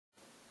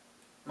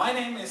My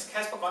name is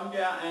Kasper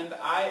Grønbjerg and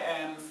I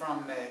am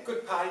from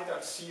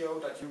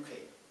goodparty.co.uk.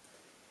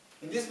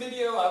 In this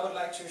video I would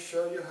like to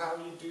show you how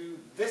you do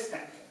this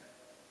napkin.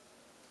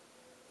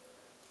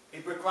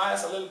 It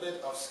requires a little bit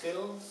of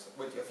skills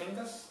with your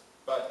fingers,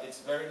 but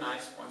it's very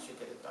nice once you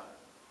get it done.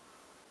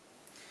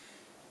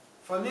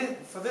 For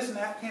this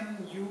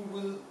napkin you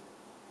will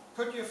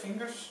put your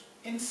fingers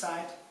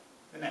inside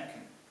the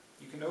napkin.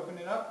 You can open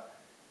it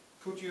up,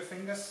 put your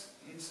fingers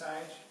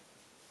inside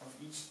of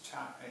each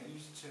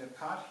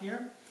part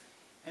here,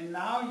 and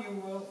now you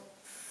will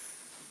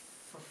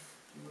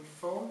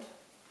fold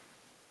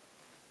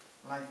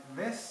like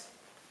this,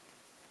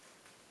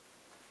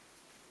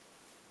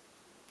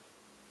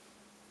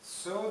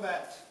 so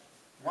that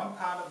one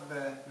part of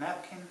the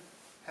napkin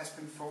has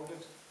been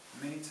folded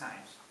many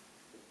times.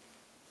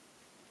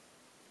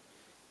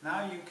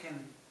 Now you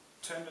can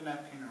turn the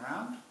napkin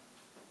around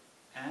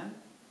and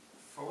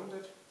fold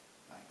it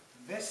like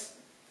this.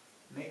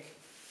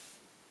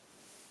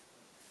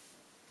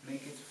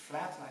 Make it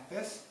flat like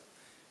this.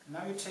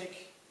 Now you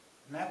take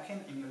the napkin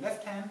in your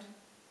left hand.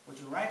 With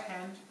your right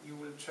hand you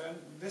will turn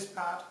this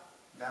part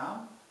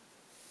down,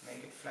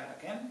 make it flat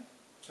again,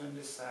 turn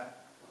this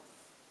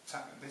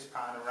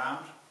part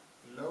around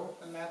below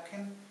the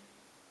napkin,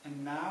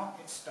 and now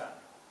it's done.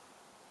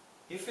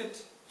 If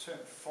it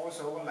falls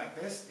over like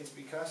this, it's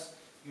because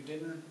you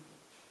didn't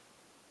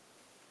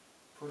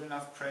put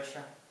enough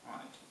pressure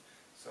on it.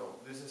 So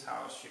this is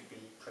how it should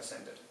be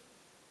presented.